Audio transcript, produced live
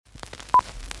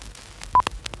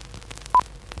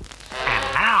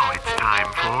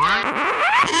time for...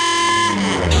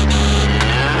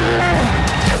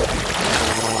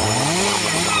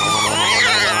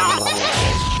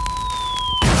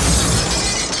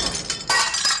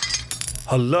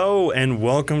 Hello and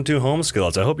welcome to Home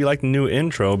Skillets. I hope you like the new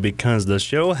intro because the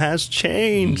show has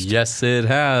changed. Yes, it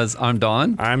has. I'm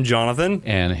Don. I'm Jonathan.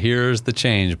 And here's the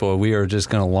change, boy. We are just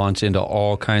going to launch into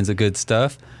all kinds of good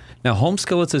stuff. Now, Home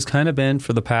Skillets has kind of been,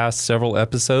 for the past several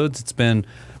episodes, it's been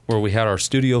where we had our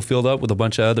studio filled up with a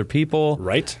bunch of other people.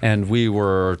 Right. And we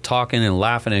were talking and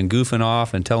laughing and goofing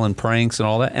off and telling pranks and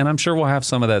all that. And I'm sure we'll have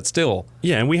some of that still.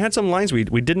 Yeah, and we had some lines we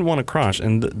didn't want to cross,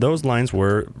 and those lines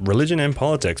were religion and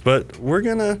politics. But we're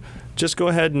going to just go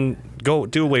ahead and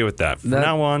do away with that. From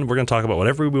now on, we're going to talk about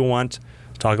whatever we want,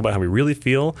 talk about how we really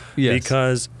feel. Yes.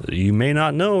 Because you may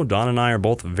not know, Don and I are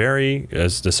both very,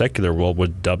 as the secular world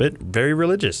would dub it, very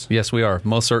religious. Yes, we are,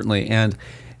 most certainly. And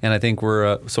I think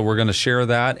we're going to share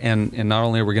that, and not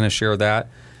only are we going to share that,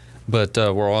 but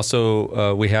we're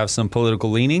also we have some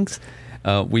political leanings.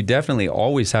 We definitely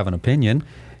always have an opinion.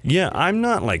 Yeah, I'm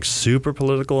not like super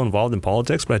political involved in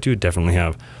politics, but I do definitely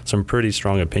have some pretty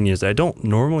strong opinions that I don't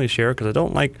normally share because I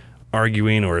don't like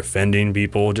arguing or offending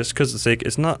people just because it's like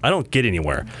I don't get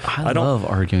anywhere. I love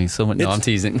arguing so much. No, I'm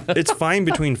teasing. It's fine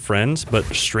between friends, but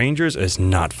strangers is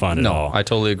not fun at all. No, I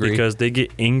totally agree. Because they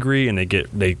get angry and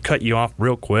they cut you off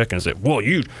real quick and say, "Well,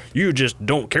 you just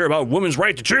don't care about women's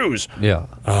right to choose." Yeah.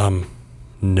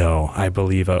 No, I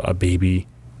believe a baby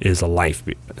is a life,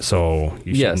 so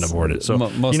you shouldn't abort it. So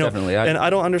most definitely. And I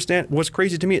don't understand. What's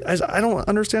crazy to me is I don't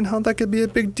understand how that could be a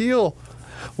big deal.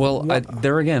 Well,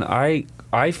 there again,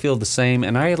 I feel the same,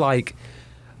 and I like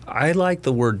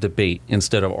the word debate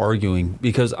instead of arguing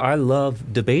because I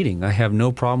love debating. I have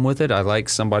no problem with it. I like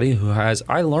somebody who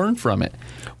I learn from it.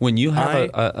 When you have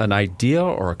an idea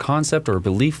or a concept or a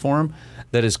belief form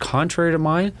that is contrary to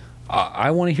mine,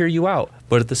 I want to hear you out.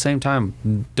 But at the same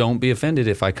time, don't be offended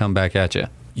if I come back at you.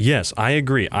 Yes, I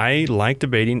agree. I like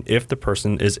debating if the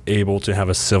person is able to have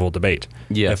a civil debate.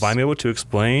 Yes. If I'm able to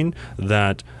explain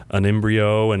that an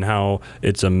embryo and how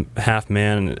it's a half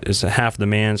man, it's half the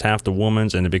man's, half the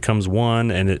woman's, and it becomes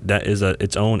one, and that is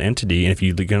its own entity. And if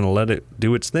you're going to let it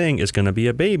do its thing, it's going to be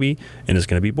a baby, and it's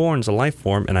going to be born as a life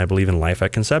form, and I believe in life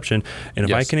at conception. And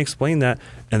if I can explain that,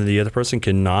 and the other person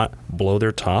cannot blow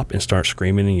their top and start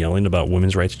screaming and yelling about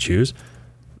women's right to choose,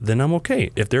 then I'm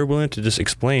okay. If they're willing to just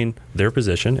explain their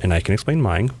position and I can explain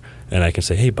mine and I can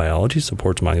say, hey, biology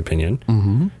supports my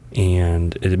opinion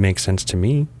and it makes sense to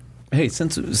me. Hey,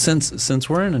 since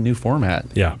we're in a new format,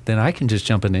 then I can just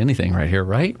jump into anything right here,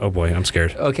 right? Oh boy, I'm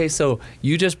scared. Okay, so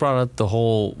you just brought up the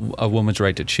whole a woman's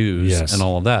right to choose and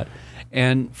all of that.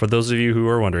 And for those of you who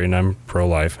are wondering, I'm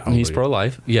pro-life. He's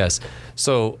pro-life, yes.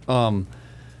 So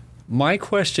my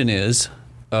question is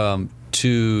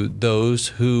to those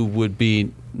who would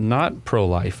be not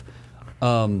pro-life.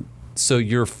 So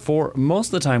you're most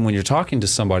of the time when you're talking to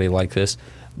somebody like this,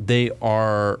 they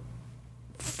are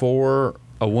for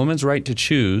a woman's right to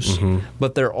choose,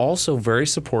 but they're also very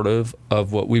supportive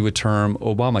of what we would term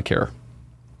Obamacare.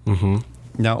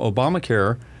 Now,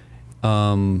 Obamacare,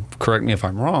 correct me if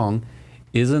I'm wrong,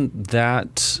 isn't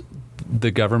that the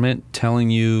government telling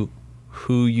you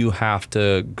who you have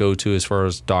to go to as far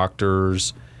as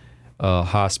doctors,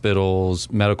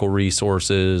 hospitals, medical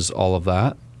resources, all of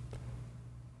that?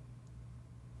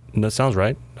 That sounds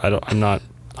right. I'm not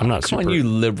Come super. on, you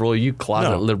liberal, you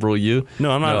closet liberal, you.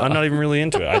 No, I'm not. I'm not even really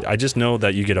into it. I just know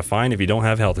that you get a fine if you don't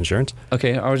have health insurance.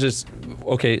 Okay, I was just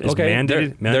It's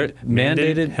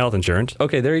mandated health insurance.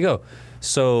 Okay, there you go.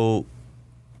 So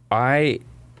I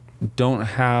don't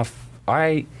have.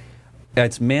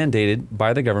 It's mandated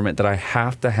by the government that I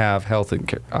have to have health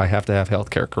care. I have to have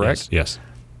health care, correct? Yes.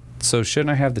 So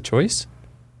shouldn't I have the choice?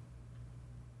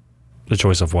 The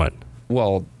choice of what?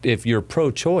 Well, if you're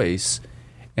pro-choice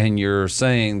and you're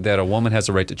saying that a woman has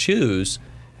a right to choose,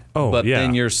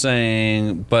 then you're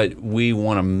saying, but we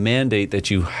want to mandate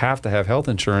that you have to have health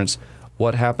insurance,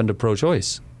 what happened to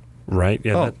pro-choice? Right.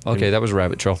 Yeah. That was a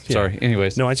rabbit trail. Yeah. Sorry.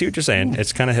 Anyways. No, I see what you're saying.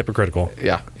 It's kind of hypocritical.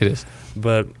 Yeah, it is.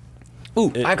 But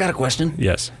I've got a question.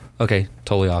 Yes. Okay,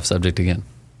 totally off subject again.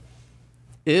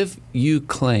 If you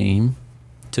claim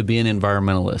to be an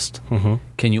environmentalist,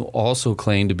 can you also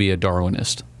claim to be a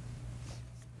Darwinist?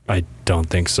 I don't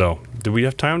think so. Do we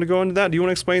have time to go into that? Do you want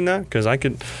to explain that? Because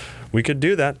we could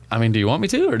do that. I mean, do you want me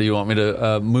to, or do you want me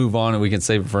to move on and we can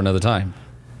save it for another time?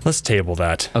 Let's table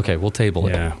that. Okay, we'll table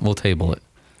it. Yeah. We'll table it.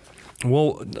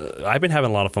 Well, I've been having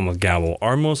a lot of fun with Gavel.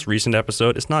 Our most recent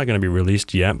episode, it's not going to be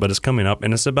released yet, but it's coming up,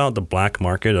 and it's about the black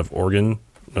market of organ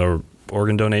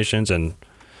donations and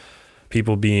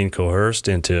people being coerced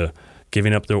into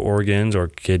giving up their organs or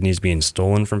kidneys being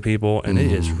stolen from people, and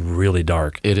it is really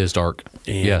dark. It is dark.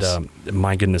 And Yes.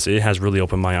 my goodness, it has really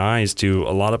opened my eyes to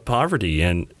a lot of poverty.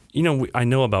 And I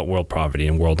know about world poverty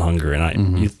and world hunger,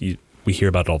 and we hear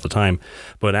about it all the time.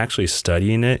 But actually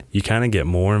studying it, you kind of get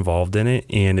more involved in it,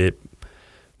 and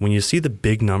when you see the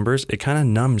big numbers, it kind of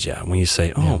numbs you when you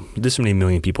say, this many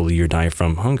million people a year die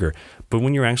from hunger. But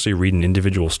when you're actually reading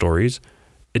individual stories,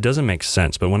 it doesn't make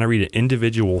sense. But when I read an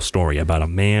individual story about a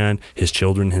man, his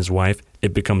children, his wife,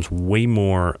 it becomes way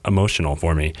more emotional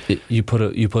for me. You put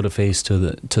a face to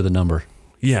the number.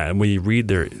 Yeah, and when you read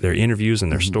their interviews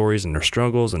and their stories and their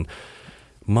struggles, and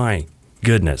my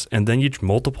goodness, and then you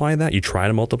multiply that, you try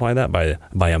to multiply that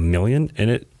by a million,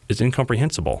 and it is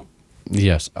incomprehensible.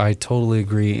 Yes, I totally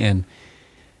agree. And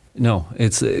no,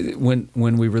 it's when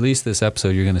we release this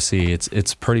episode, you're going to see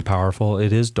it's pretty powerful.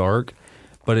 It is dark,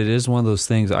 but it is one of those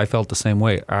things. I felt the same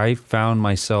way. I found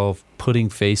myself putting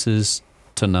faces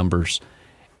to numbers,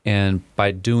 and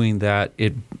by doing that,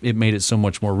 it made it so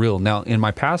much more real. Now, in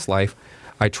my past life,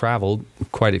 I traveled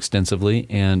quite extensively,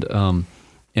 and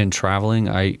in traveling,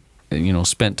 I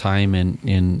spent time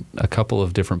in a couple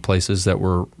of different places that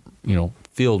were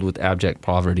filled with abject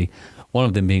poverty. One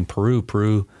of them being Peru.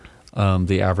 Peru,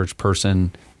 the average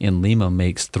person in Lima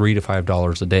makes $3 to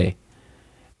 $5 a day.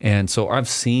 And so I've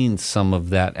seen some of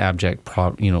that abject,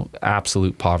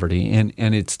 absolute poverty, and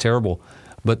it's terrible.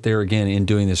 But there again, in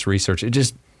doing this research,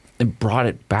 it brought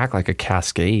it back like a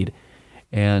cascade.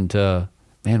 And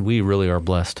man, we really are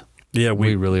blessed. Yeah,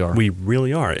 we really are. We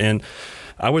really are. And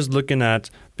I was looking at,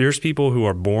 there's people who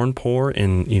are born poor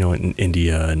in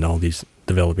India and all these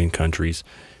developing countries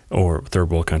or third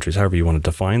world countries, however you want to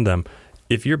define them.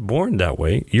 If you're born that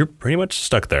way, you're pretty much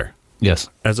stuck there. Yes.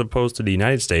 As opposed to the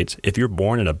United States, if you're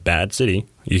born in a bad city,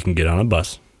 you can get on a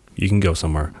bus, you can go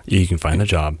somewhere, you can find a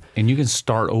job. And you can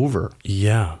start over.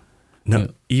 Yeah. No,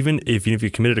 even if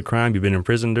you committed a crime, you've been in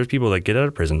prison, there's people that get out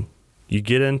of prison, you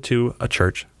get into a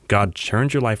church, God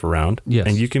turns your life around,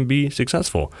 and you can be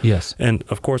successful. Yes. And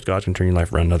of course, God can turn your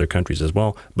life around in other countries as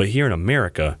well. But here in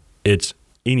America, it's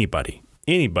anybody.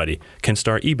 Anybody can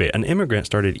start eBay. An immigrant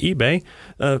started eBay.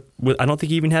 I don't think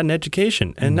he even had an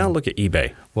education. And now look at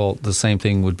eBay. Well, the same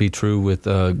thing would be true with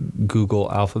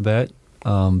Google Alphabet.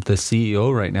 The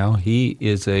CEO right now, he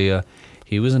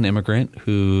was an immigrant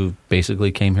who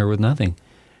basically came here with nothing.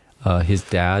 His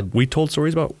dad. We told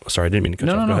stories about. Sorry, I didn't mean to cut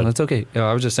you off. Go ahead. That's okay.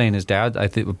 I was just saying his dad, I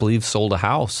believe, sold a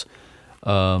house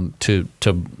to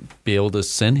be able to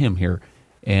send him here.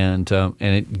 And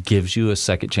it gives you a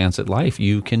second chance at life.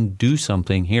 You can do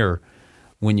something here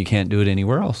when you can't do it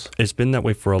anywhere else. It's been that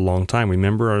way for a long time.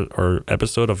 Remember our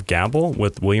episode of Gabble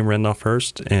with William Randolph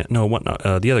Hearst? And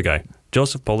the other guy,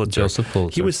 Joseph Pulitzer.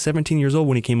 He was 17 years old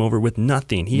when he came over with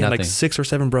nothing. He had like 6 or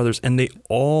 7 brothers, and they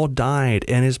all died,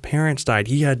 and his parents died.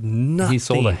 He had nothing. He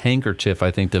sold a handkerchief,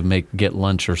 I think, to get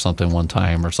lunch or something one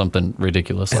time, or something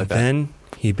ridiculous like that. And then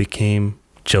he became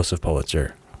Joseph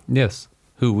Pulitzer. Yes.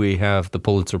 Who we have the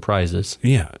Pulitzer Prizes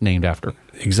named after.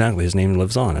 Exactly. His name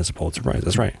lives on as a Pulitzer Prize.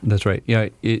 That's right. That's right. Yeah,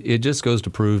 it just goes to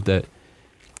prove that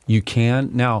you can.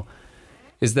 Now,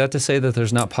 is that to say that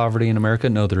there's not poverty in America?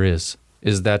 No, there is.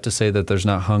 Is that to say that there's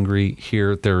not hungry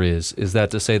here? There is. Is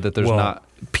that to say that there's not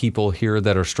people here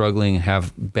that are struggling and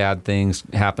have bad things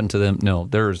happen to them? No,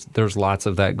 there's lots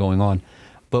of that going on.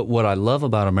 But what I love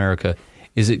about America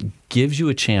is it gives you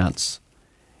a chance.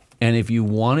 And if you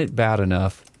want it bad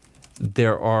enough,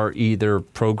 there are either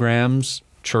programs,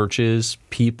 churches,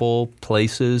 people,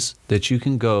 places that you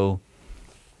can go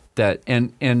that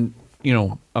and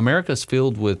America's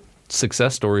filled with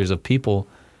success stories of people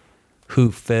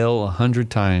who fail 100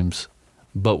 times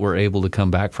but were able to come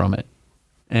back from it.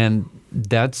 And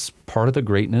that's part of the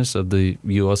greatness of the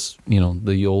US,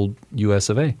 the old US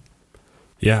of A.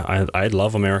 Yeah, I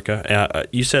love America.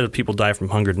 You said people die from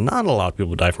hunger. Not a lot of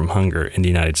people die from hunger in the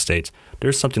United States.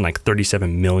 There's something like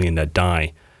 37 million that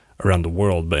die around the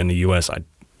world, but in the U.S.,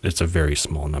 it's a very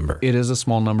small number. It is a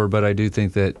small number, but I do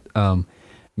think that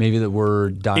maybe the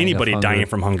word dying Anybody of hunger, dying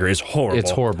from hunger is horrible. It's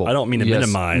horrible. I don't mean to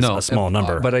minimize a small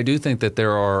number. But I do think that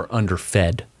there are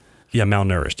underfed. Yeah,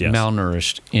 malnourished, yes.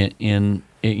 Malnourished. In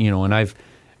and I've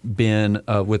been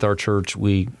with our church,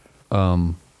 we...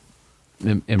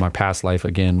 in my past life,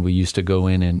 again, we used to go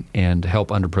in and help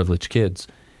underprivileged kids.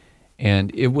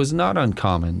 And it was not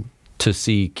uncommon to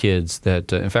see kids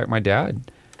that, in fact, my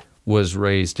dad was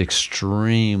raised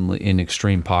in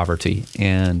extreme poverty.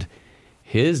 And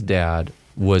his dad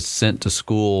was sent to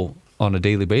school on a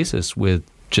daily basis with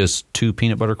just 2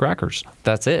 peanut butter crackers.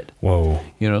 That's it. Whoa.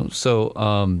 So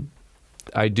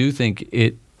I do think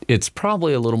it's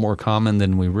probably a little more common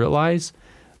than we realize.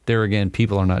 There again,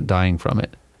 people are not dying from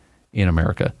it. in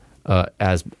America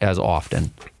as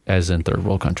often as in third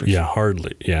world countries. Yeah,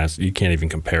 hardly. Yeah, you can't even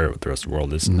compare it with the rest of the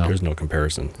world. There's no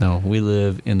comparison. No, we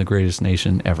live in the greatest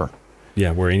nation ever.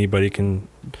 Yeah, where anybody can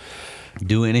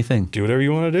do anything. Do whatever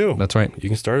you want to do. That's right. You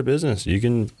can start a business. You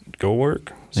can go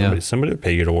work. Somebody will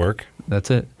pay you to work. That's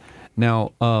it.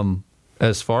 Now,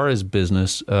 as far as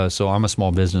business, so I'm a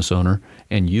small business owner,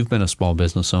 and you've been a small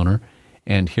business owner,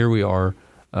 and here we are.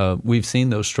 We've seen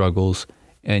those struggles,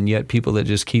 and yet people that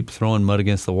just keep throwing mud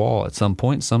against the wall, at some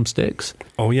point, some sticks.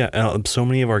 Oh, yeah. So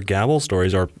many of our Gavel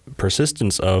stories are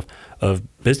persistence of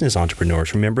business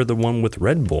entrepreneurs. Remember the one with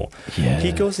Red Bull? Yes.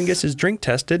 He goes and gets his drink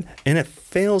tested, and it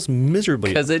fails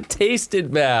miserably. Because it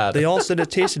tasted bad. They all said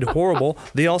it tasted horrible.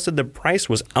 They all said the price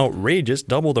was outrageous,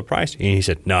 double the price. And he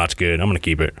said, no, it's good. I'm going to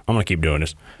keep it. I'm going to keep doing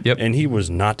this. Yep. And he was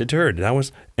not deterred.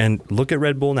 And look at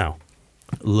Red Bull now.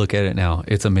 Look at it now.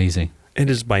 It's amazing. It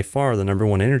is by far the number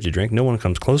one energy drink. No one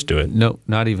comes close to it. No,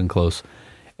 not even close.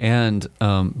 And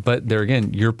but there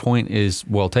again, your point is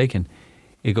well taken.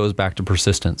 It goes back to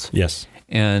persistence. Yes.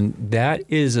 And that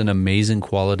is an amazing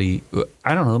quality.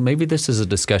 I don't know, maybe this is a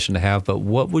discussion to have, but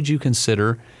what would you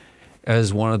consider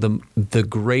as one of the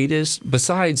greatest,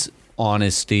 besides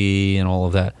honesty and all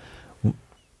of that?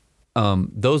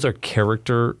 Those are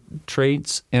character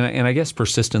traits, and I guess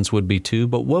persistence would be too,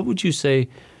 but what would you say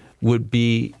would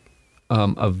be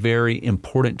a very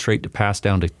important trait to pass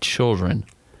down to children,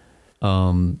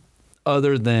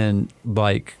 other than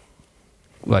like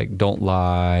don't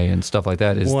lie and stuff like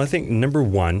that? Well, I think number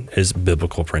one is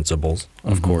biblical principles,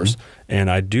 of course.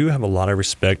 And I do have a lot of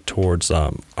respect towards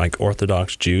like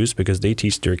Orthodox Jews, because they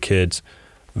teach their kids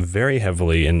very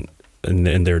heavily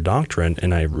in their doctrine,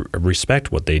 and I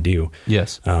respect what they do.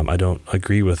 Yes. I don't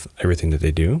agree with everything that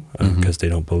they do because they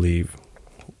don't believe,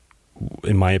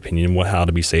 in my opinion, how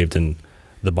to be saved in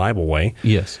the Bible way.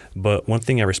 Yes. But one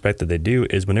thing I respect that they do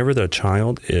is whenever the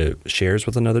child shares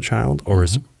with another child or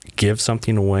gives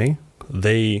something away,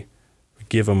 they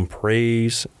give them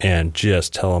praise and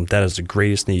just tell them that is the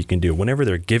greatest thing you can do. Whenever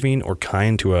they're giving or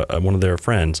kind to one of their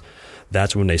friends,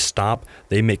 that's when they stop.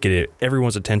 They make it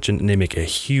everyone's attention, and they make a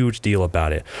huge deal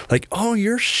about it. Like, oh,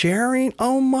 you're sharing?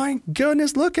 Oh my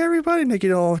goodness, look, everybody. And they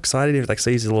get all excited. Like,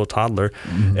 say he's a little toddler,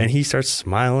 and he starts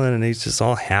smiling, and he's just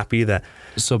all happy that.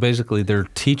 So basically, they're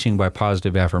teaching by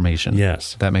positive affirmation.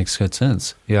 Yes. That makes good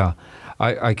sense. Yeah.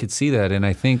 I could see that. And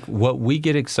I think what we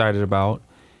get excited about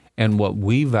and what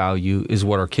we value is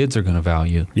what our kids are going to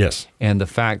value. Yes. And the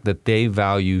fact that they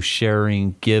value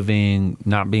sharing, giving,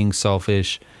 not being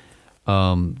selfish,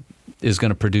 is going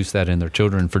to produce that in their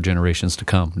children for generations to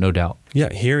come, no doubt.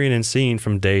 Yeah, hearing and seeing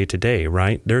from day to day,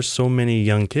 right? There's so many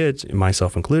young kids,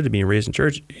 myself included, being raised in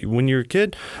church. When you're a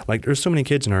kid, like there's so many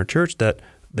kids in our church that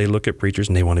they look at preachers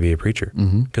and they want to be a preacher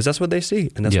because that's what they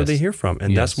see and that's what they hear from.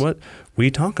 And that's what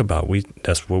we talk about.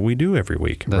 That's what we do every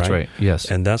week. That's right. Yes.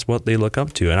 And that's what they look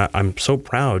up to. And I'm so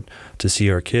proud to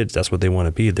see our kids. That's what they want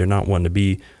to be. They're not wanting to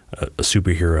be a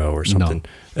superhero or something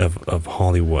of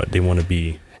Hollywood. They want to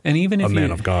be a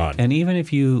man of God. And even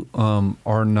if you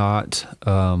are not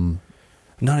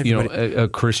a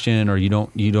Christian, or you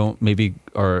don't maybe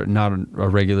are not a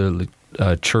regular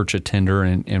church attender,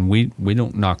 and we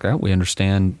don't knock that. We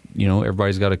understand,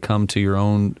 everybody's got to come to your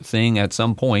own thing at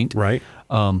some point. Right.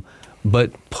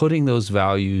 But putting those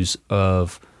values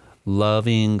of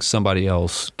loving somebody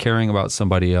else, caring about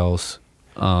somebody else.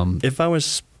 If I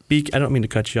was I don't mean to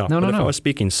cut you off, but if I was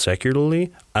speaking secularly,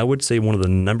 I would say one of the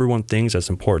number one things that's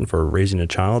important for raising a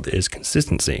child is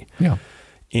consistency. Yeah.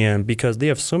 And because they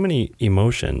have so many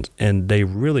emotions and they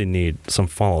really need some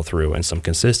follow through and some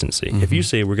consistency. If you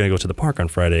say we're going to go to the park on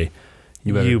Friday,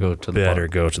 you better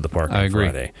go to the park on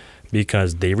Friday,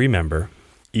 because they remember.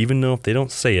 Even though if they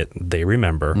don't say it, they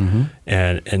remember.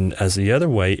 And as the other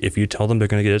way, if you tell them they're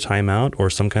going to get a timeout or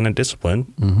some kind of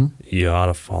discipline, you ought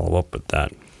to follow up with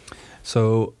that.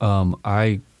 So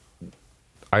I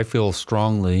feel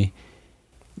strongly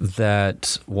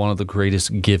that one of the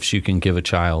greatest gifts you can give a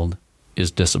child is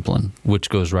discipline, which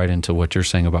goes right into what you're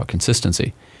saying about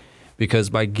consistency. Because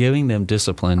by giving them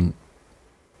discipline,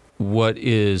 what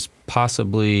is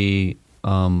possibly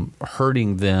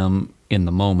hurting them in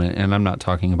the moment, and I'm not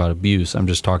talking about abuse, I'm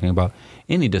just talking about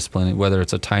any discipline, whether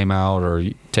it's a timeout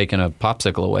or taking a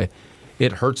popsicle away,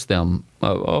 it hurts them.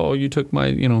 Oh, you took my,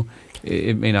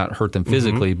 it may not hurt them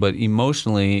physically, but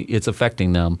emotionally it's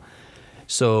affecting them.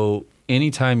 So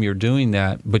anytime you're doing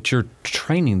that, but you're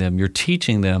training them, you're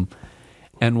teaching them.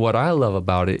 And what I love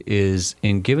about it is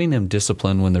in giving them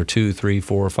discipline when they're 2, 3,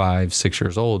 4, 5, 6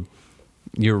 years old,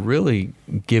 you're really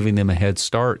giving them a head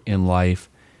start in life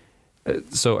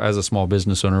so as a small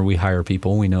business owner, we hire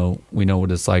people. We know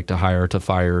what it's like to hire, to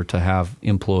fire, to have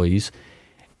employees.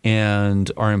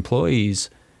 And our employees,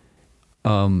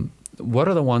 what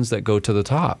are the ones that go to the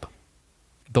top?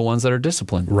 The ones that are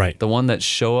disciplined. Right. The one that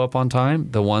show up on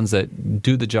time, the ones that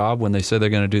do the job when they say they're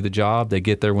going to do the job, they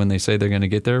get there when they say they're going to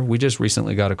get there. We just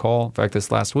recently got a call. In fact,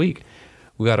 this last week,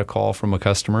 we got a call from a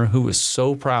customer who was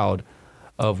so proud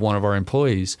of one of our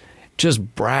employees,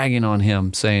 just bragging on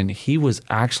him, saying he was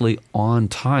actually on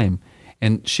time.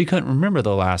 And she couldn't remember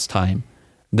the last time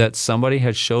that somebody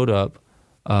had showed up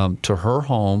to her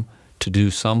home to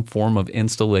do some form of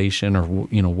installation or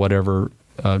whatever,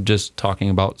 just talking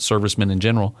about servicemen in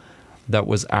general, that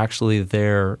was actually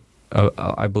there.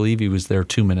 I believe he was there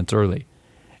 2 minutes early.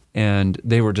 And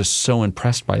they were just so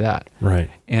impressed by that. Right.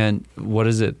 And what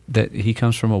is it? That he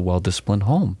comes from a well-disciplined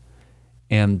home.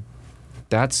 And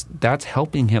that's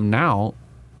helping him now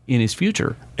in his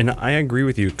future. And I agree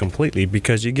with you completely,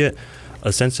 because you get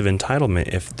a sense of entitlement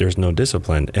if there's no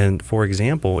discipline. And for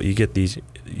example, you get these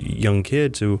young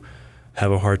kids who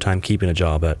have a hard time keeping a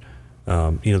job at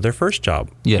their first job.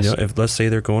 Yes. If let's say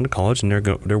they're going to college and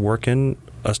they're working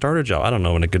a starter job. I don't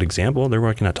know, in a good example, they're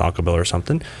working at Taco Bell or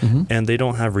something, and they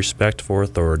don't have respect for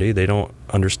authority. They don't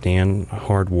understand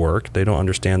hard work. They don't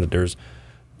understand that there's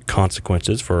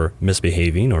consequences for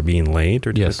misbehaving or being late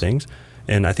or different things.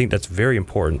 And I think that's very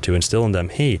important to instill in them,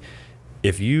 hey,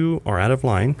 if you are out of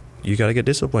line, you got to get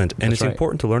disciplined. And it's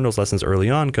important to learn those lessons early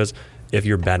on, because if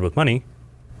you're bad with money,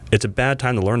 it's a bad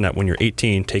time to learn that when you're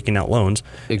 18, taking out loans,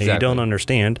 and you don't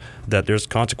understand that there's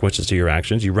consequences to your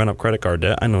actions. You run up credit card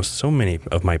debt. I know so many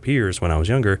of my peers when I was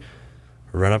younger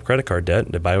run up credit card debt,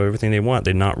 they buy everything they want.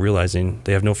 They're not realizing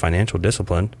they have no financial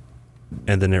discipline,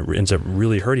 and then it ends up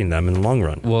really hurting them in the long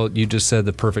run. Well, you just said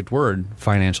the perfect word,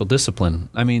 financial discipline.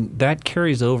 I mean, that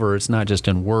carries over. It's not just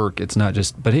in work.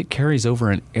 But it carries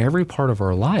over in every part of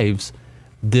our lives,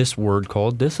 this word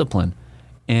called discipline.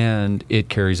 And it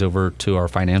carries over to our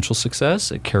financial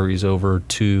success. It carries over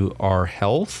to our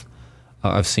health.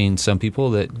 I've seen some people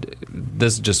that,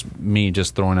 this is just me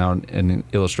just throwing out an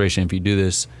illustration. If you do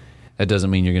this, that doesn't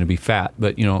mean you're going to be fat.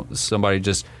 But, somebody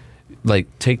just like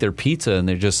take their pizza and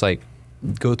they're just like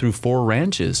go through 4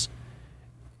 ranches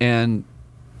and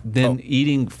then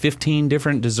eating 15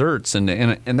 different desserts.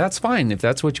 And that's fine if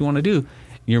that's what you want to do.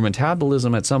 Your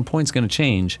metabolism at some point is going to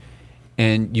change.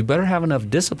 And you better have enough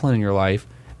discipline in your life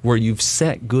where you've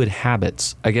set good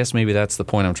habits. I guess maybe that's the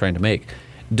point I'm trying to make.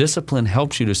 Discipline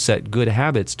helps you to set good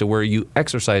habits to where you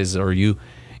exercise, or you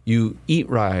eat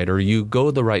right, or you go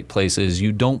the right places.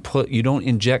 You don't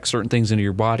inject certain things into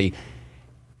your body.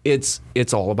 It's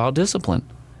all about discipline,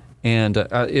 and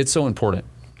it's so important.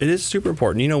 It is super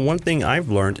important. One thing I've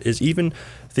learned is even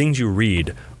things you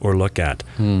read or look at,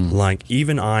 like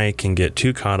even I can get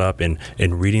too caught up in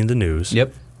reading the news.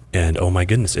 Yep. And oh my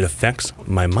goodness, it affects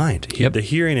my mind. Yep. The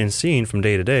hearing and seeing from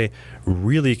day to day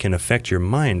really can affect your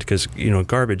mind, because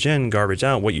garbage in, garbage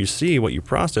out. What you see, what you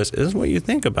process is what you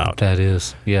think about. That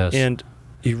is, yes. And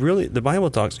the Bible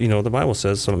talks. The Bible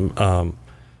says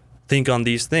think on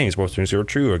these things. Both things are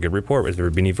true, or good report. If there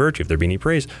be any virtue, if there be any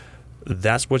praise,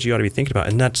 that's what you ought to be thinking about.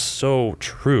 And that's so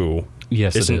true.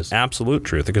 Yes, it's it an is absolute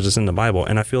truth, because it's in the Bible.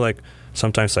 And I feel like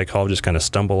sometimes psychologists kind of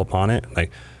stumble upon it,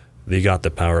 like. You got the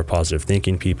power of positive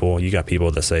thinking people. You got people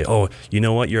that say, oh, you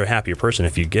know what? You're a happier person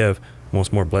if you give.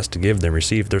 Most more blessed to give than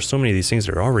receive. There's so many of these things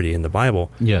that are already in the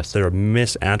Bible that are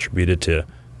misattributed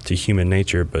to human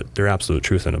nature, but they're absolute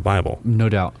truth in the Bible. No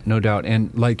doubt.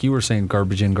 And like you were saying,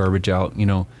 garbage in, garbage out,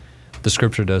 the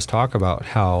scripture does talk about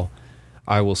how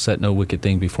I will set no wicked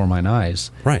thing before mine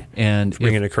eyes. Right. And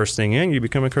bringing a cursed thing in, you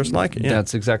become a cursed like it. Yeah.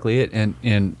 That's exactly it.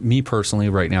 And me personally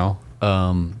right now,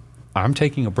 I'm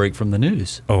taking a break from the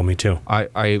news. Oh, me too.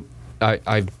 I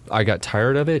got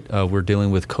tired of it. We're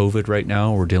dealing with COVID right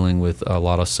now. We're dealing with a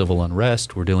lot of civil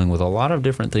unrest. We're dealing with a lot of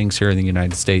different things here in the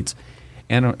United States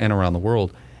and around the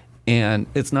world. And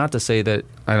it's not to say that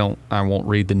I won't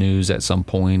read the news at some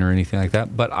point or anything like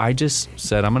that. But I just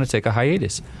said I'm going to take a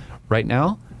hiatus. Right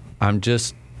now, I'm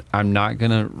not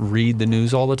going to read the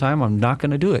news all the time. I'm not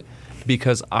going to do it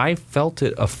because I felt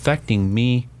it affecting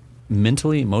me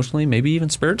mentally, emotionally, maybe even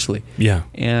spiritually. Yeah.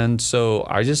 And so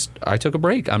I took a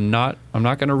break. I'm not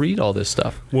going to read all this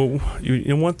stuff. Well,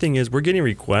 one thing is we're getting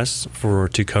requests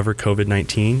to cover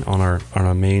COVID-19 on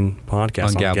our main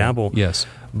podcast on Gabble. Yes.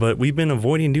 But we've been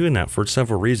avoiding doing that for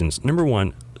several reasons. Number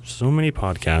one, so many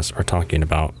podcasts are talking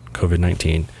about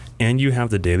COVID-19, and you have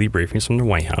the daily briefings from the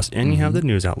White House, and you have the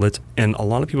news outlets, and a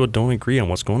lot of people don't agree on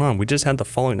what's going on. We just had the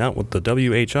falling out with the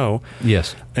WHO.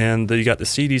 Yes. And you got the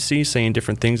CDC saying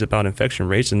different things about infection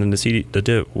rates, and then it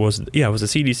was the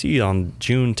CDC on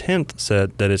June 10th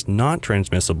said that it's not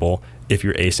transmissible if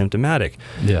you're asymptomatic.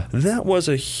 Yeah. That was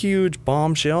a huge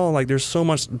bombshell. Like, there's so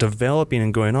much developing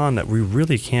and going on that we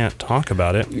really can't talk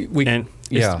about it.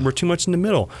 We're too much in the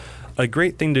middle. A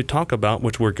great thing to talk about,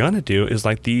 which we're going to do, is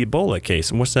like the Ebola case.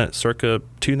 And what's that? Circa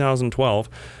 2012,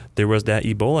 there was that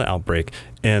Ebola outbreak.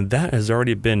 And that has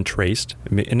already been traced.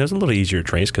 And it's a little easier to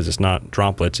trace because it's not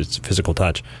droplets, it's physical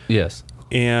touch. Yes.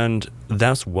 And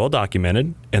that's well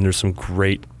documented. And there's some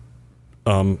great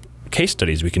case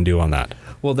studies we can do on that.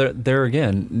 Well, there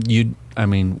again,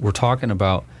 we're talking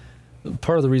about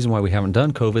part of the reason why we haven't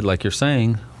done COVID, like you're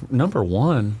saying. Number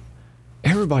one,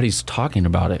 everybody's talking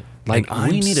about it. Like,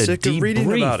 we need a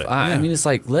debrief. About it. I mean, it's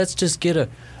like, let's just get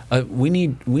we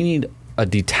need a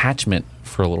detachment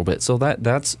for a little bit. So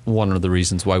that's one of the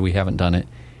reasons why we haven't done it.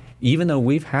 Even though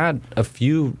we've had a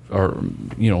few,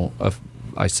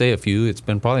 I say a few, it's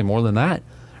been probably more than that,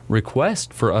 requests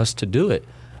for us to do it.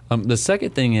 The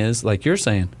second thing is, like you're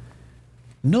saying,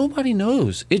 nobody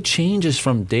knows. It changes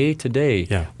from day to day.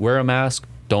 Yeah. Wear a mask,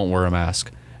 don't wear a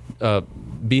mask.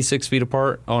 Be 6 feet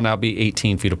apart, now be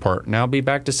 18 feet apart. Now be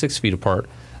back to 6 feet apart.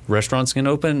 Restaurants can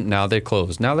open, now they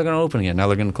close. Now they're going to open again, now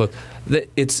they're going to close.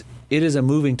 It is a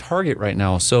moving target right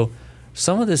now. So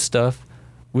some of this stuff,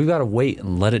 we've got to wait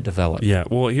and let it develop. Yeah,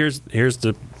 well, here's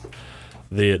the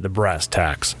brass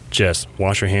tacks. Just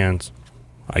wash your hands,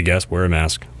 I guess, wear a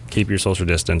mask, keep your social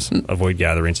distance, avoid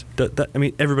gatherings.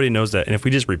 Everybody knows that. And if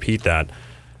we just repeat that,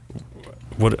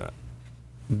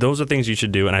 those are things you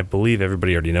should do, and I believe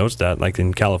everybody already knows that. Like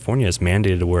in California, it's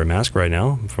mandated to wear a mask right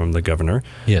now from the governor.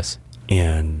 Yes.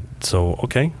 And so,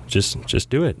 okay, just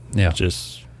do it. Yeah.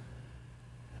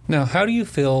 Now, how do you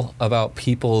feel about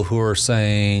people who are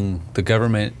saying the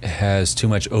government has too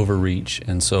much overreach,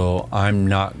 and so I'm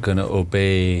not going to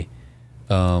obey?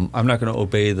 I'm not going to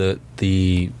obey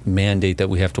the mandate that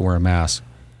we have to wear a mask.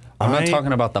 I'm not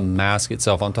talking about the mask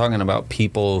itself. I'm talking about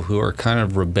people who are kind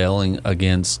of rebelling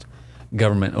against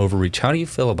government overreach. How do you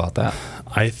feel about that?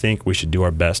 I think we should do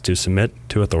our best to submit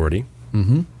to authority,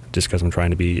 just because I'm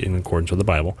trying to be in accordance with the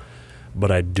Bible. But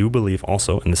I do believe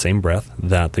also in the same breath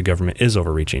that the government is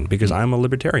overreaching, because I'm a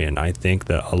libertarian. I think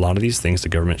that a lot of these things the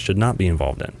government should not be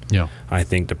involved in. Yeah. I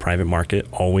think the private market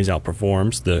always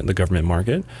outperforms the government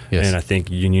market. Yes. And I think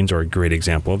unions are a great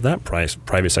example of that.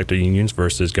 Private sector unions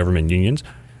versus government unions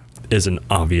is an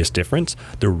obvious difference.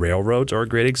 The railroads are a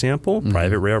great example.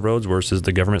 Private railroads versus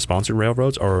the government-sponsored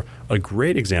railroads are a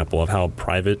great example of how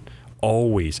private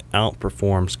always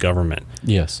outperforms government.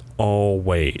 Yes.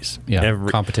 Always. Yeah.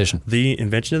 Competition. The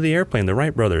invention of the airplane, the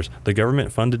Wright brothers, the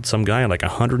government funded some guy like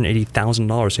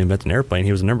 $180,000 to invent an airplane.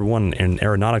 He was the number one in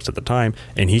aeronautics at the time,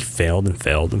 and he failed and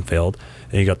failed and failed.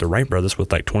 And you got the Wright brothers with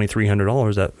like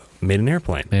 $2,300 that made an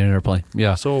airplane.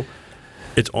 Yeah. So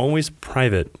it's always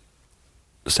private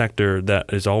sector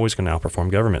that is always going to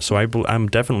outperform government. So I'm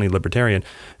definitely libertarian,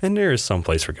 and there is some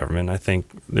place for government. I think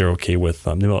they're okay with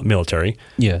military.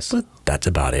 Yes. But that's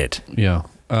about it. Yeah.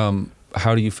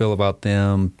 How do you feel about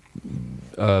them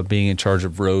being in charge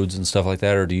of roads and stuff like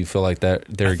that, or do you feel like that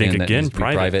that needs to be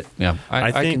private? Yeah.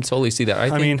 I can totally see that.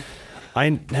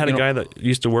 I had a guy that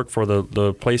used to work for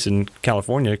the place in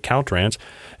California, Caltrans,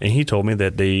 and he told me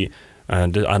that they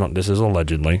this is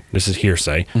allegedly, this is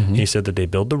hearsay. He said that they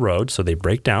build the roads so they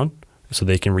break down so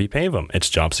they can repave them. It's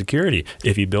job security.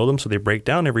 If you build them so they break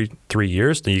down every 3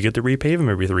 years, then you get to repave them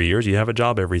every 3 years. You have a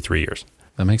job every 3 years.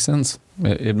 That makes sense.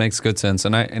 It makes good sense.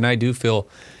 And I do feel,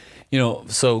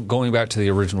 so going back to the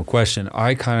original question,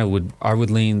 I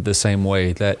would lean the same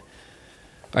way, that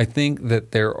I think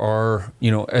that there are,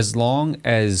 as long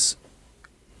as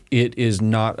it is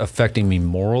not affecting me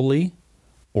morally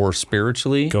or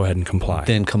spiritually, go ahead and comply.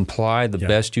 Then comply the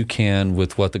best you can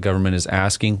with what the government is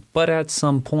asking. But at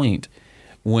some point,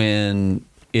 when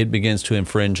it begins to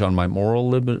infringe on my moral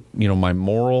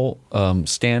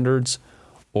standards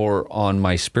or on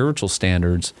my spiritual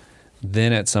standards,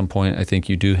 then at some point I think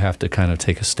you do have to kind of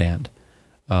take a stand.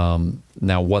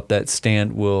 Now, what that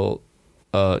stand will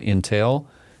entail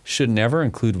should never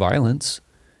include violence,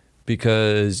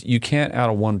 because you can't out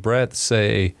of one breath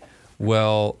say,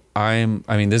 well,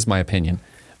 this is my opinion,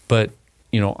 but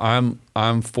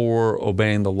I'm for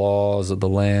obeying the laws of the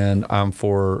land. I'm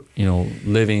for,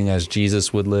 living as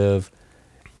Jesus would live.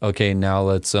 Okay, now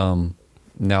let's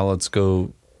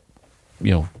go,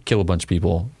 kill a bunch of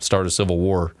people, start a civil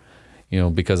war,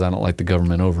 because I don't like the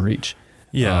government overreach.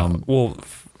 Yeah.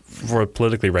 For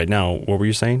politically right now, what were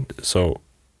you saying? So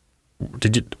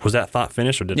Was that thought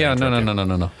finished or did I Yeah, interrupt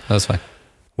you? no. That's fine.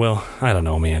 Well, I don't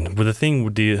know, man. But the thing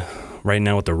with right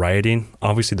now with the rioting,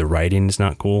 obviously the rioting is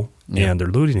not cool, Yeah. and the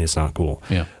looting is not cool.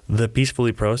 Yeah. The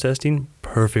peacefully protesting,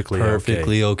 perfectly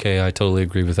Okay. I totally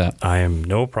agree with that. I am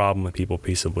no problem with people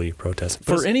peaceably protesting.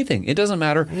 For anything, it doesn't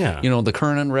matter. Yeah. You know, the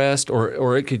current unrest,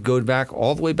 or it could go back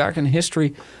all the way back in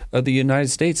history of the United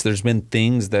States. There's been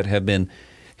things that have been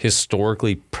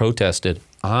historically protested.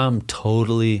 I'm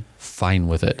totally fine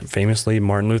with it. Famously,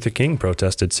 Martin Luther King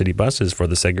protested city buses for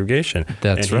the segregation.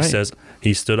 That's and right. He says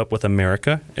he stood up with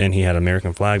America, and he had an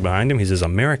American flag behind him. He says,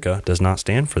 America does not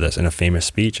stand for this, in a famous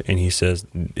speech. And he says,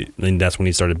 and that's when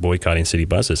he started boycotting city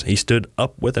buses. He stood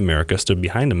up with America, stood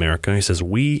behind America. And he says,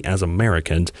 we as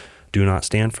Americans do not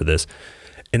stand for this.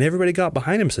 And everybody got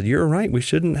behind him and said, you're right, we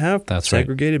shouldn't have That's right.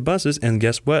 segregated buses. And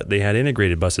guess what? They had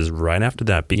integrated buses right after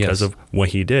that because Yes. of what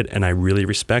he did. And I really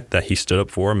respect that he stood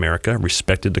up for America,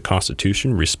 respected the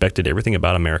Constitution, respected everything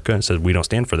about America, and said, we don't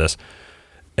stand for this.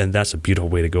 And that's a beautiful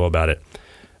way to go about it.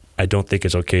 I don't think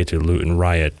it's okay to loot and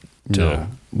riot. No,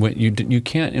 when you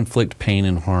can't inflict pain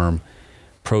and harm,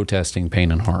 protesting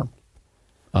pain and harm.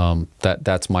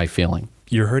 That's my feeling.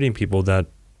 You're hurting people that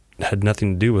had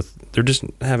nothing to do with, they're just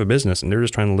have a business and they're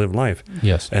just trying to live life.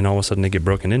 Yes, And all of a sudden they get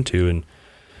broken into, and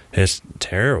it's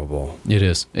terrible. it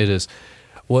is. It is.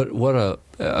 What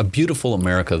a beautiful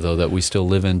America though that we still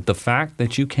live in. The fact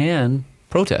that you can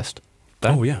protest.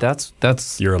 Oh, yeah.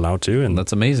 That's You're allowed to, and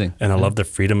that's amazing. And I love the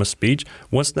freedom of speech.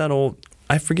 What's that old,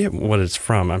 I forget what it's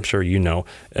from. I'm sure you know.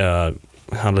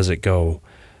 How does it go?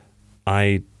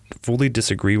 I fully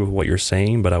disagree with what you're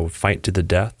saying, but I would fight to the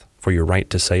death for your right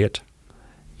to say it.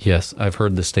 Yes, I've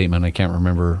heard the statement. I can't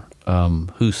remember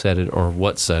who said it or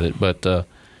what said it, but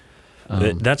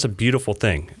That's a beautiful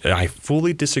thing. I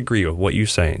fully disagree with what you're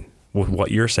saying,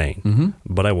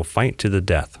 but I will fight to the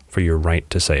death for your right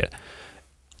to say it.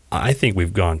 I think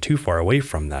we've gone too far away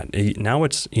from that. Now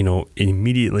it's,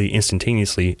 immediately,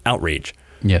 instantaneously outrage.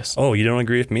 yes. Oh, you don't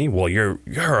agree with me? Well, you're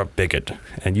a bigot,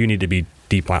 and you need to be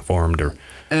deplatformed. Or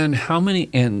And how many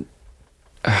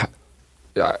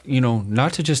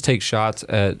not to just take shots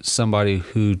at somebody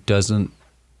who doesn't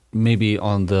maybe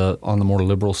on the more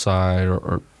liberal side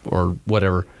or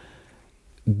whatever.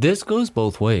 This goes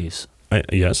both ways.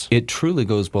 yes, It truly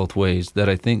goes both ways, that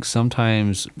I think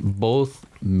sometimes both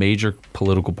major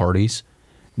political parties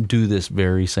do this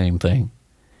very same thing.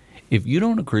 If you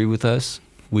don't agree with us,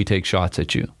 we take shots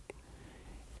at you.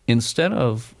 Instead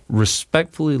of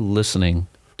respectfully listening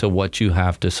to what you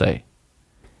have to say.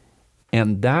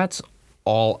 And that's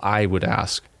all I would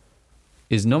ask,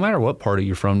 is no matter what party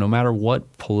you're from, no matter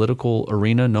what political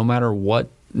arena, no matter what,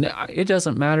 it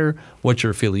doesn't matter what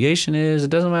your affiliation is. It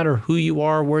doesn't matter who you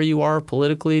are, where you are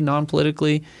politically,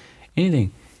 non-politically,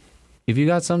 anything. If you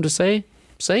got something to say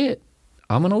it.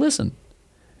 I'm going to listen.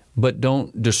 But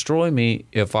don't destroy me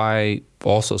if I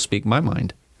also speak my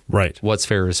mind. right. What's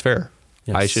fair is fair.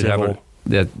 Yeah, I should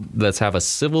let's have a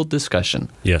civil discussion.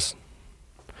 Yes.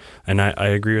 And I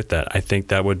agree with that. I think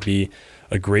that would be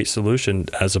a great solution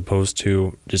as opposed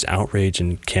to just outrage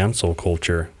and cancel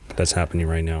culture that's happening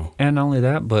right now. And not only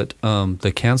that, but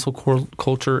the cancel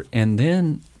culture, and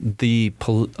then the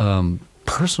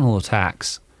personal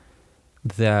attacks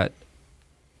that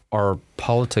our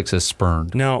politics has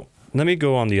spurned. Now, let me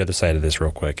go on the other side of this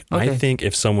real quick. Okay. I think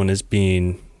if someone is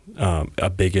being a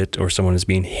bigot or someone is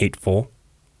being hateful,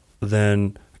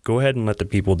 then go ahead and let the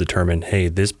people determine, hey,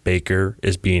 this baker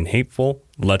is being hateful.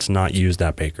 Let's not use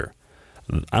that baker.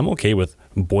 I'm okay with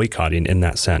boycotting in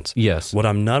that sense. Yes. What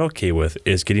I'm not okay with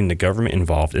is getting the government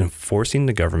involved and forcing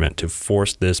the government to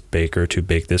force this baker to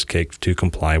bake this cake to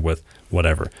comply with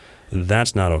whatever.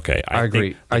 That's not okay. I agree.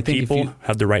 Think I think if people you-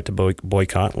 have the right to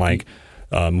boycott, like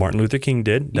Martin Luther King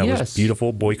did. That Yes. was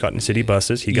beautiful, boycotting city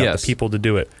buses. He got Yes. the people to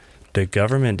do it. The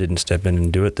government didn't step in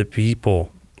and do it. The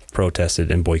people protested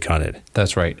and boycotted.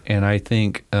 That's right. And I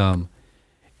think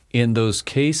in those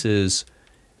cases,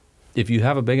 if you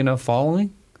have a big enough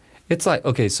following, it's like,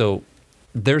 okay, so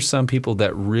there's some people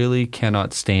that really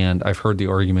cannot stand, I've heard the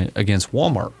argument against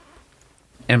Walmart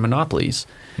and monopolies,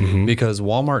 because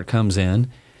Walmart comes in,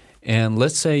 and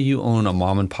let's say you own a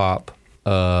mom and pop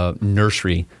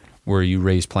nursery where you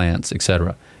raise plants,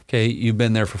 etc. Okay, you've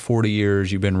been there for 40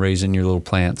 years, you've been raising your little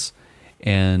plants,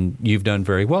 and you've done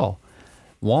very well.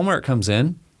 Walmart comes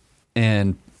in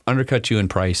and undercuts you in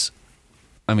price.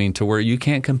 I mean, to where you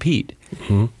can't compete,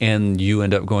 and you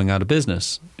end up going out of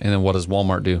business. And then what does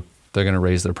Walmart do? They're going to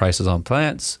raise their prices on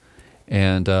plants,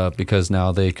 and because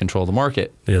now they control the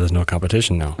market. Yeah, there's no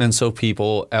competition now. And so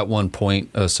people at one point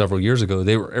several years ago,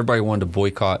 everybody wanted to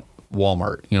boycott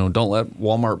Walmart. Don't let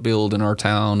Walmart build in our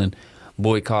town and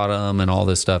boycott them and all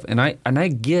this stuff. And I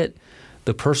get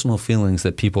the personal feelings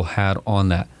that people had on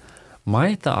that.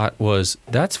 My thought was,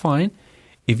 that's fine.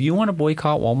 If you want to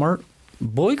boycott Walmart,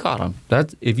 boycott them.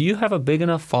 If you have a big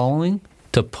enough following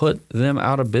to put them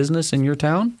out of business in your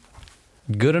town,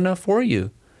 good enough for you.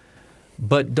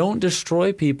 But don't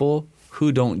destroy people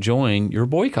who don't join your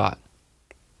boycott.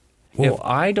 Well, If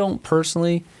I don't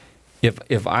personally,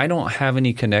 if I don't have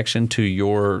any connection to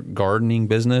your gardening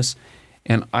business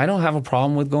and I don't have a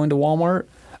problem with going to Walmart,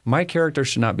 my character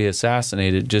should not be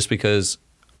assassinated just because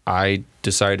I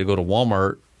decided to go to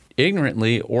Walmart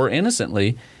ignorantly or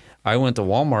innocently. I went to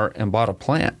Walmart and bought a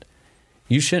plant.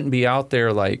 You shouldn't be out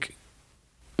there like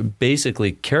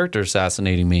basically character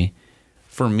assassinating me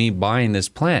for me buying this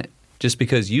plant just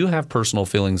because you have personal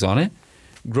feelings on it.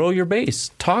 Grow your base.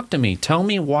 Talk to me. Tell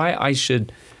me why I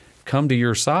should come to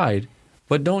your side,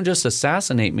 but don't just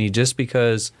assassinate me just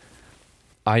because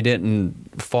I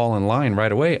didn't fall in line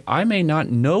right away. I may not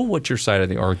know what your side of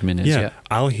the argument is yet.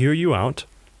 I'll hear you out,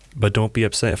 but don't be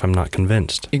upset if I'm not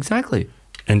convinced. Exactly.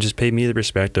 And just pay me the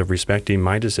respect of respecting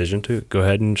my decision to go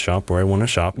ahead and shop where I want to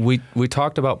shop. We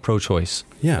talked about pro-choice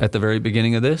at the very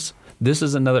beginning of this. This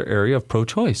is another area of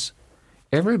pro-choice.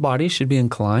 Everybody should be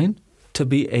inclined to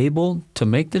be able to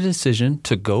make the decision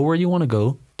to go where you want to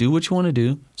go, do what you want to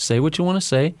do, say what you want to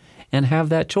say, and have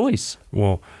that choice.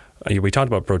 Well, we talked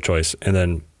about pro-choice,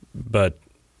 but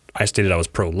I stated I was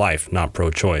pro-life, not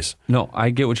pro-choice. No, I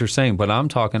get what you're saying, but I'm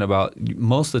talking about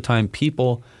most of the time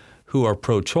people who are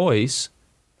pro-choice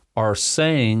are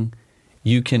saying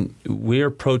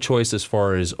we're pro-choice as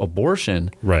far as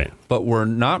abortion, Right. but we're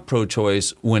not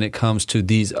pro-choice when it comes to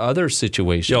these other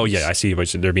situations. Oh, yeah, I see. But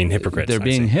they're being hypocrites. They're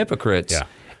being hypocrites. Yeah.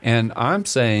 And I'm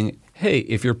saying, hey,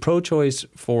 if you're pro-choice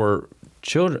for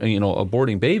children,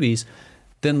 aborting babies,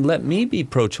 then let me be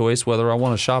pro-choice whether I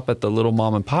want to shop at the little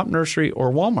mom and pop nursery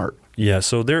or Walmart. Yeah,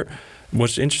 so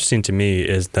what's interesting to me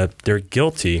is that they're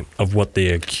guilty of what they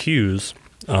accuse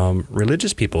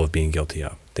religious people of being guilty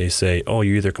of. They say, oh,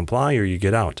 you either comply or you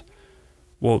get out.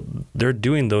 Well, they're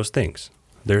doing those things.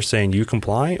 They're saying you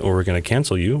comply or we're going to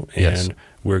cancel you and Yes.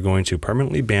 we're going to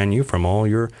permanently ban you from all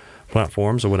your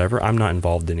platforms or whatever. I'm not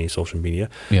involved in any social media.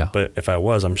 Yeah. But if I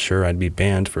was, I'm sure I'd be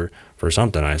banned for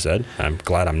something I said. I'm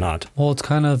glad I'm not. Well, it's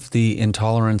kind of the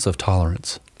intolerance of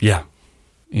tolerance. Yeah.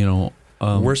 We're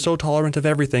We're so tolerant of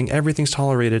everything. Everything's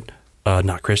tolerated.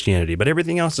 Not Christianity, but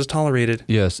everything else is tolerated.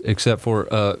 Yes, except for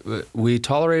we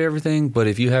tolerate everything, but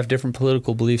if you have different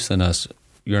political beliefs than us,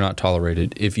 you're not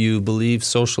tolerated. If you believe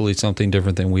socially something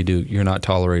different than we do, you're not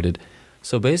tolerated.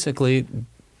 So basically,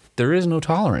 there is no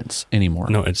tolerance anymore.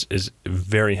 No, it's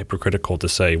very hypocritical to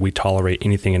say we tolerate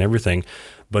anything and everything.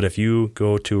 But if you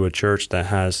go to a church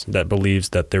that believes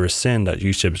that there is sin that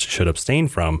you should abstain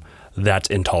from, that's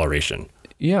intoleration.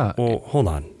 Yeah. Well, hold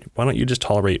on. Why don't you just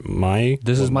tolerate my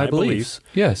beliefs.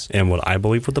 Yes. and what I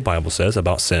believe what the Bible says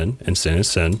about sin, and sin is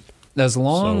sin. As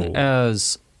long So-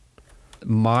 as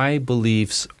my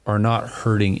beliefs are not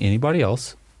hurting anybody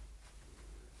else.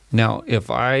 Now, if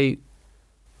and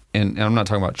I'm not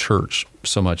talking about church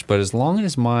so much, but as long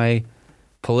as my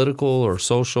political or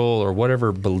social or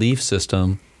whatever belief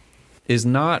system is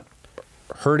not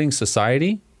hurting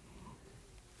society,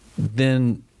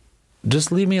 then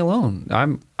just leave me alone.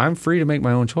 I'm free to make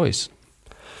my own choice.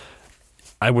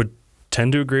 I would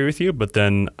tend to agree with you, but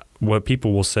then what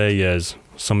people will say is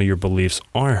some of your beliefs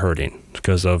are hurting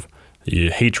because of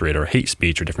hatred or hate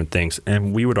speech or different things.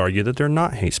 And we would argue that they're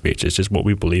not hate speech. It's just what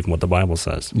we believe and what the Bible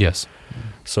says. Yes.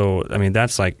 So, I mean,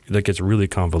 that gets really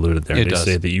convoluted there. It They does.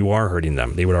 say that you are hurting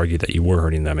them. They would argue that you were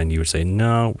hurting them. And you would say,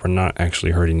 no, we're not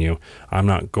actually hurting you. I'm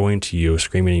not going to you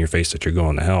screaming in your face that you're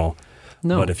going to hell.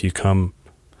 No. But if you come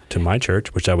to my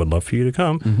church, which I would love for you to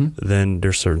come, then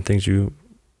there's certain things you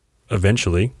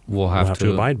eventually We'll will have have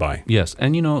to abide by. Yes.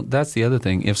 And that's the other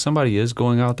thing. If somebody is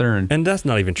going out there And that's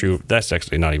not even true. That's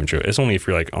actually not even true. It's only if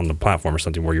you're like on the platform or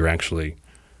something where you're actually,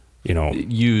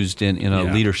 used in a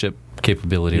Yeah. leadership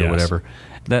capability or Yes. whatever.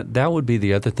 That would be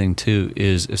the other thing too,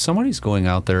 is if somebody's going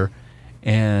out there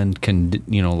and can,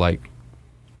 like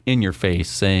in your face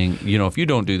saying, if you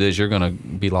don't do this, you're going to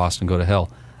be lost and go to hell.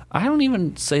 I don't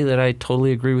even say that I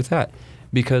totally agree with that,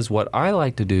 because what I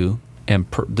like to do, and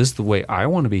this is the way I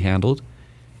want to be handled,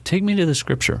 take me to the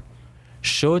scripture,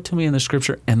 show it to me in the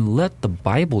scripture, and let the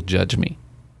Bible judge me.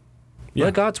 Yeah.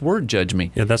 Let God's word judge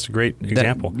me. Yeah, that's a great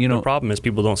example. The problem is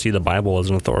people don't see the Bible as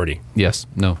an authority. Yes.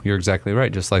 No, you're exactly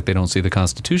right. Just like they don't see the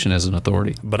Constitution as an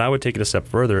authority. But I would take it a step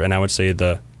further, and I would say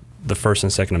the First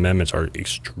and Second Amendments are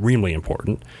extremely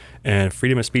important, and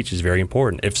freedom of speech is very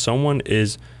important. If someone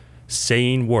is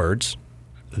saying words,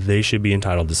 they should be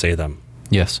entitled to say them.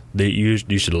 Yes.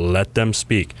 You should let them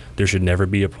speak. There should never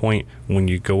be a point when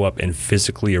you go up and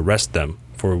physically arrest them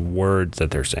for words that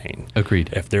they're saying. Agreed.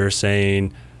 If they're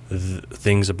saying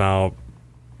things about,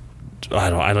 I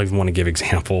don't even want to give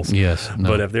examples. Yes. No.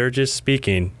 But if they're just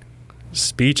speaking,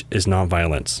 speech is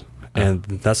nonviolence. And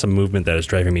that's a movement that is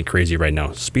driving me crazy right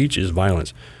now. Speech is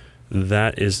violence.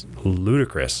 That is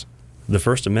ludicrous. The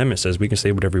First Amendment says we can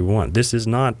say whatever we want. This is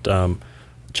not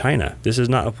China. This is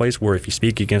not a place where if you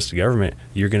speak against the government,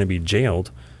 you're going to be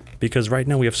jailed. Because right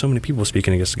now we have so many people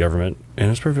speaking against the government,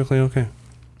 and it's perfectly okay.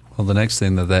 Well, the next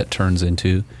thing that turns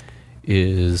into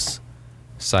is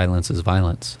silence is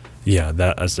violence. Yeah,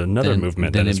 that's another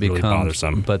movement that is really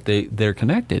bothersome. But they're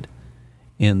connected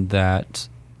in that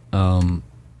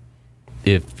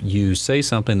if you say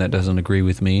something that doesn't agree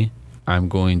with me, I'm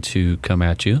going to come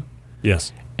at you.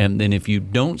 Yes. And then if you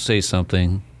don't say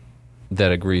something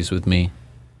that agrees with me,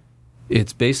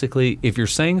 it's basically, if you're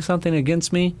saying something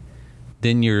against me,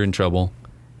 then you're in trouble.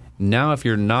 Now, if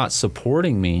you're not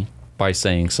supporting me by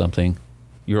saying something,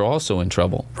 you're also in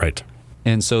trouble. Right.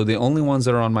 And so the only ones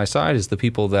that are on my side is the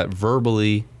people that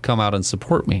verbally come out and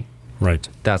support me. Right.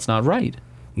 That's not right.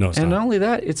 No, it's and not. not only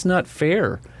that, it's not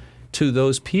fair to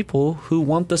those people who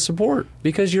want the support,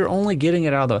 because you're only getting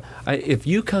it out of if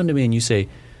you come to me and you say,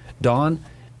 Don,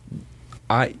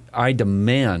 I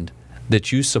demand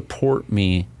that you support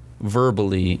me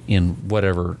verbally in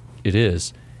whatever it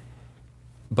is,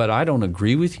 but I don't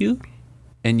agree with you,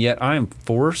 and yet I am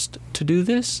forced to do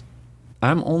this,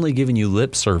 I'm only giving you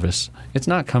lip service. It's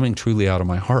not coming truly out of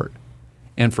my heart.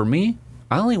 And for me,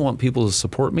 I only want people to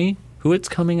support me who it's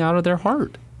coming out of their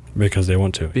heart. Because they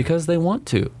want to. Because they want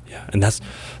to. Yeah, and that's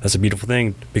a beautiful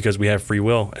thing, because we have free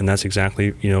will, and that's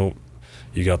exactly, you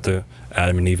got the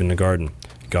Adam and Eve in the garden.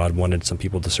 God wanted some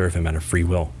people to serve him out of free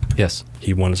will. Yes.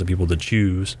 He wanted some people to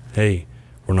choose, hey,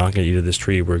 we're not going to eat of this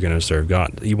tree, we're going to serve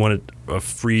God. He wanted a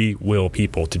free will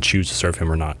people to choose to serve him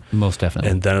or not. Most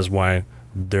definitely. And that is why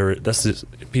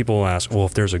people ask, well,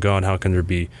 if there's a God, how can there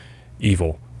be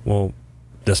evil? Well,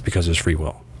 that's because there's free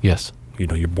will. Yes.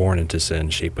 You're born into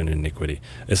sin, shaped in iniquity.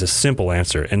 It's a simple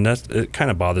answer, and it kind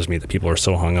of bothers me that people are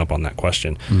so hung up on that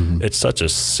question. Mm-hmm. It's such a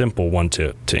simple one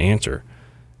to answer,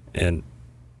 and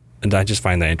I just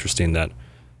find that interesting that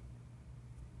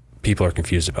people are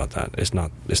confused about that. It's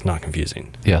not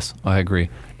confusing. Yes, I agree.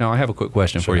 Now I have a quick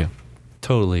question for you.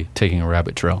 Totally taking a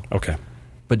rabbit trail. Okay.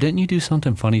 But didn't you do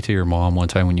something funny to your mom one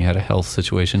time when you had a health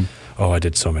situation? Oh, I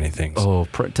did so many things. Oh,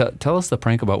 tell us the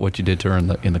prank about what you did to her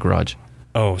in the garage.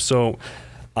 Oh, so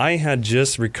I had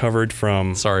just recovered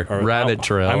from... rabbit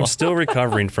trail. I'm still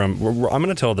recovering from... I'm going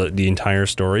to tell the entire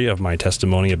story of my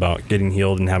testimony about getting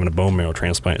healed and having a bone marrow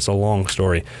transplant. It's a long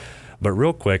story. But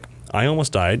real quick, I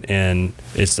almost died, and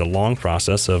it's a long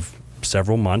process of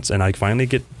several months, and I finally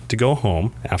get to go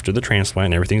home after the transplant,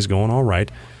 and everything's going all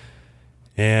right.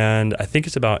 And I think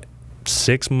it's about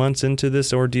 6 months into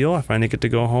this ordeal, I finally get to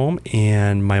go home,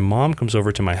 and my mom comes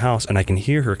over to my house, and I can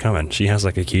hear her coming. She has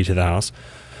like a key to the house.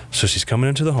 So she's coming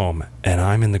into the home, and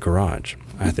I'm in the garage.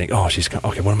 I think,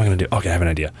 okay, what am I going to do? Okay, I have an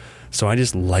idea. So I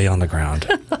just lay on the ground,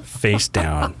 face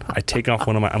down. I take off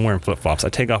I'm wearing flip-flops. I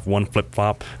take off one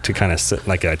flip-flop to kind of sit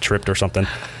like I tripped or something.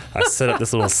 I set up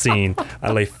this little scene.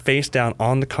 I lay face down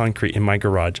on the concrete in my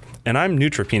garage, and I'm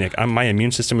neutropenic. My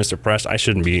immune system is suppressed. I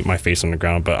shouldn't be my face on the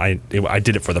ground, but I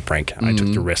did it for the prank. I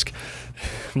took the risk.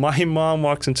 My mom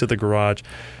walks into the garage,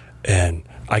 and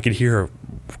I could hear her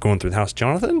going through the house.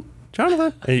 Jonathan?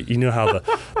 You know how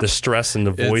the stress in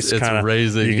the voice kind of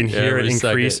raising. You can hear it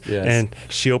increase, second, yes. And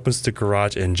she opens the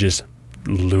garage and just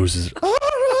loses it.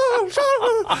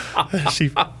 She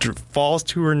falls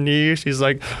to her knees.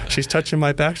 She's touching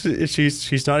my back.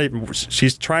 She's not even.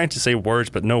 She's trying to say words,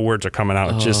 but no words are coming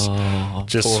out. Just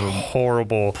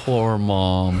horrible. Poor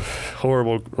mom.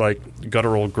 Horrible, like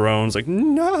guttural groans, like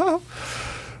no.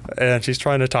 And she's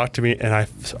trying to talk to me, and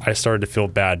I started to feel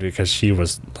bad because she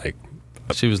was like.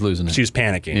 She was losing it. She was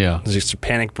panicking. Yeah. Just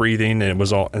panic breathing, and it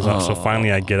was all. So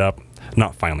finally, I get up.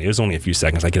 Not finally. It was only a few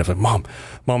seconds. I get up like,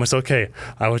 Mom, it's okay.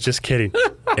 I was just kidding.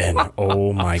 And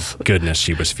oh my goodness,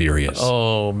 she was furious.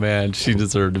 Oh man, she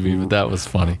deserved to be, but that was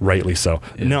funny. Rightly so.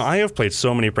 Yes. Now, I have played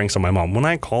so many pranks on my mom. When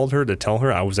I called her to tell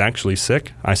her I was actually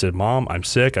sick, I said, Mom, I'm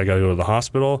sick. I got to go to the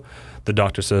hospital. The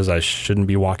doctor says I shouldn't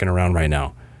be walking around right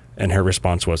now. And her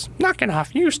response was, knock it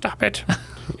off. You stop it.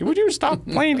 Would you stop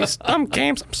playing these dumb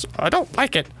games? I don't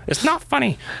like it. It's not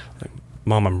funny. Like,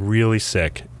 Mom, I'm really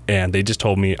sick. And they just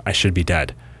told me I should be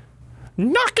dead.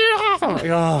 Knock it off. I'm like,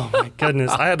 oh, my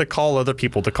goodness. I had to call other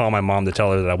people to call my mom to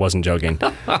tell her that I wasn't joking.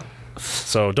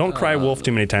 So don't cry wolf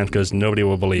too many times because nobody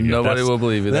will believe you. Nobody will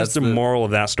believe you. That's the moral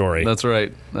of that story. That's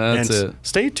right. That's it.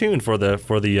 Stay tuned for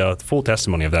the full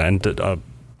testimony of that. And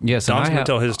yes, Don's and going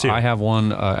to tell his too. I have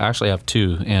one. Actually, I have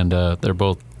two, and they're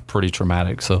both pretty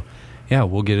traumatic. So, yeah,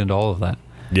 we'll get into all of that.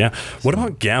 Yeah. What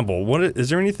about Gabble? What is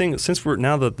there anything, since we're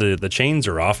now that the chains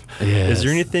are off? Yes. Is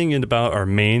there anything about our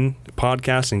main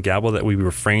podcast and Gabble that we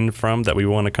refrained from that we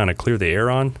want to kind of clear the air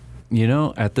on? You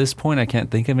know, at this point, I can't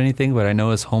think of anything, but I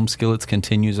know as Home Skillets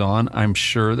continues on, I'm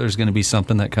sure there's going to be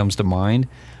something that comes to mind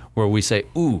where we say,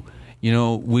 ooh, you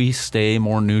know, we stay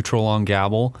more neutral on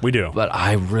Gabble. We do. But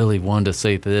I really wanted to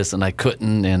say this, and I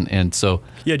couldn't, and so...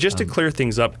 Yeah, just to clear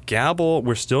things up, Gabble,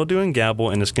 we're still doing Gabble,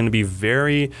 and it's going to be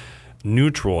very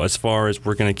neutral as far as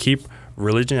we're going to keep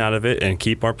religion out of it and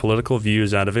keep our political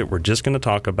views out of it. We're just going to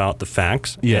talk about the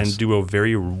facts and do a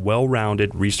very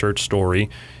well-rounded research story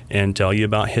and tell you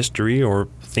about history or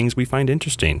things we find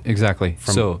interesting. Exactly.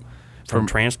 From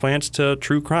transplants to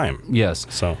true crime. Yes.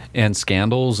 So and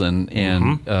scandals and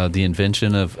the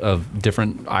invention of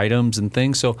different items and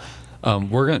things. So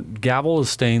Gabble is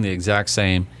staying the exact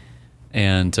same,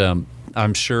 and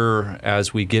I'm sure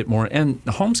as we get more, and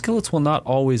Home Skillets will not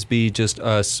always be just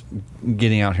us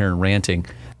getting out here and ranting.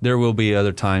 There will be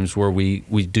other times where we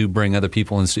do bring other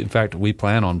people in. In fact, we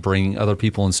plan on bringing other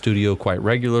people in studio quite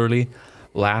regularly,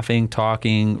 laughing,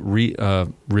 talking,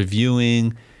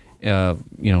 reviewing,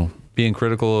 being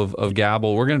critical of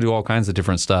Gabble. We're going to do all kinds of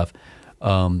different stuff.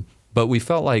 But we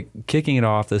felt like kicking it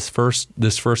off this first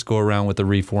go around with the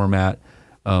reformat.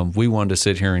 We wanted to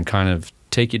sit here and kind of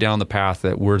take you down the path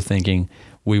that we're thinking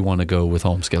we want to go with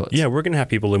Home Skillets. Yeah, we're going to have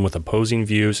people in with opposing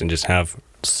views and just have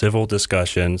civil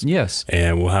discussions. Yes.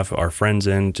 And we'll have our friends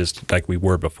in just like we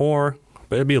were before,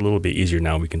 but it'll be a little bit easier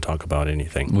now. We can talk about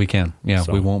anything. We can. Yeah,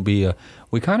 So. we won't be.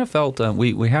 We kind of felt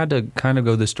we had to kind of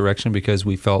go this direction because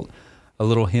we felt a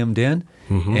little hemmed in.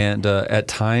 And at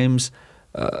times,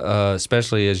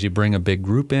 especially as you bring a big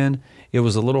group in, it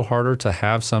was a little harder to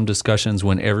have some discussions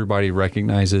when everybody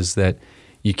recognizes that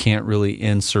you can't really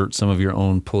insert some of your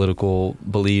own political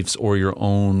beliefs or your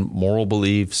own moral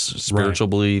beliefs, spiritual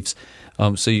beliefs.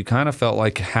 So you kind of felt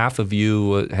like half of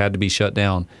you had to be shut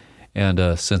down.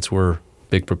 And since we're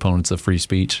big proponents of free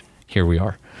speech, here we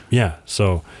are. Yeah,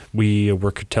 so we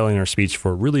were curtailing our speech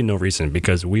for really no reason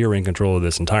because we are in control of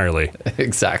this entirely.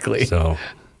 Exactly. So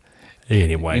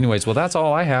Anyways, well, that's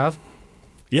all I have.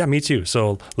 Yeah, me too.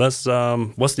 So let's,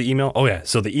 what's the email? Oh yeah,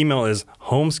 so the email is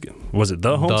was it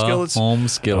the Home Skillets? Home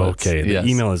Skillets. Okay, the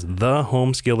email is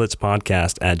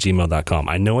thehomeskilletspodcast@gmail.com.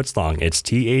 I know it's long. It's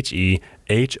THEHOMESKILLETZ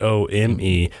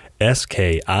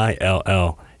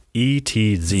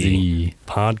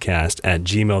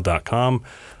podcast@gmail.com.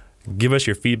 Give us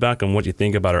your feedback on what you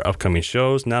think about our upcoming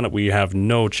shows. Now that we have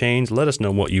no change, let us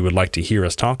know what you would like to hear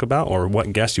us talk about or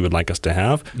what guests you would like us to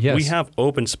have. Yes. We have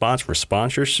open spots for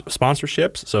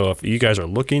sponsorships. So if you guys are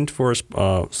looking for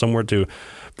somewhere to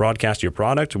broadcast your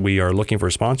product, we are looking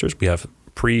for sponsors. We have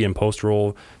pre- and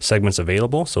post-roll segments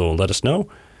available, so let us know.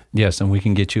 Yes, and we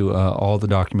can get you all the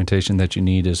documentation that you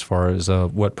need as far as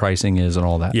what pricing is and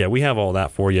all that. Yeah, we have all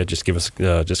that for you. Just give us,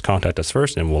 just contact us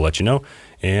first, and we'll let you know.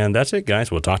 And that's it,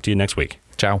 guys. We'll talk to you next week.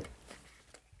 Ciao.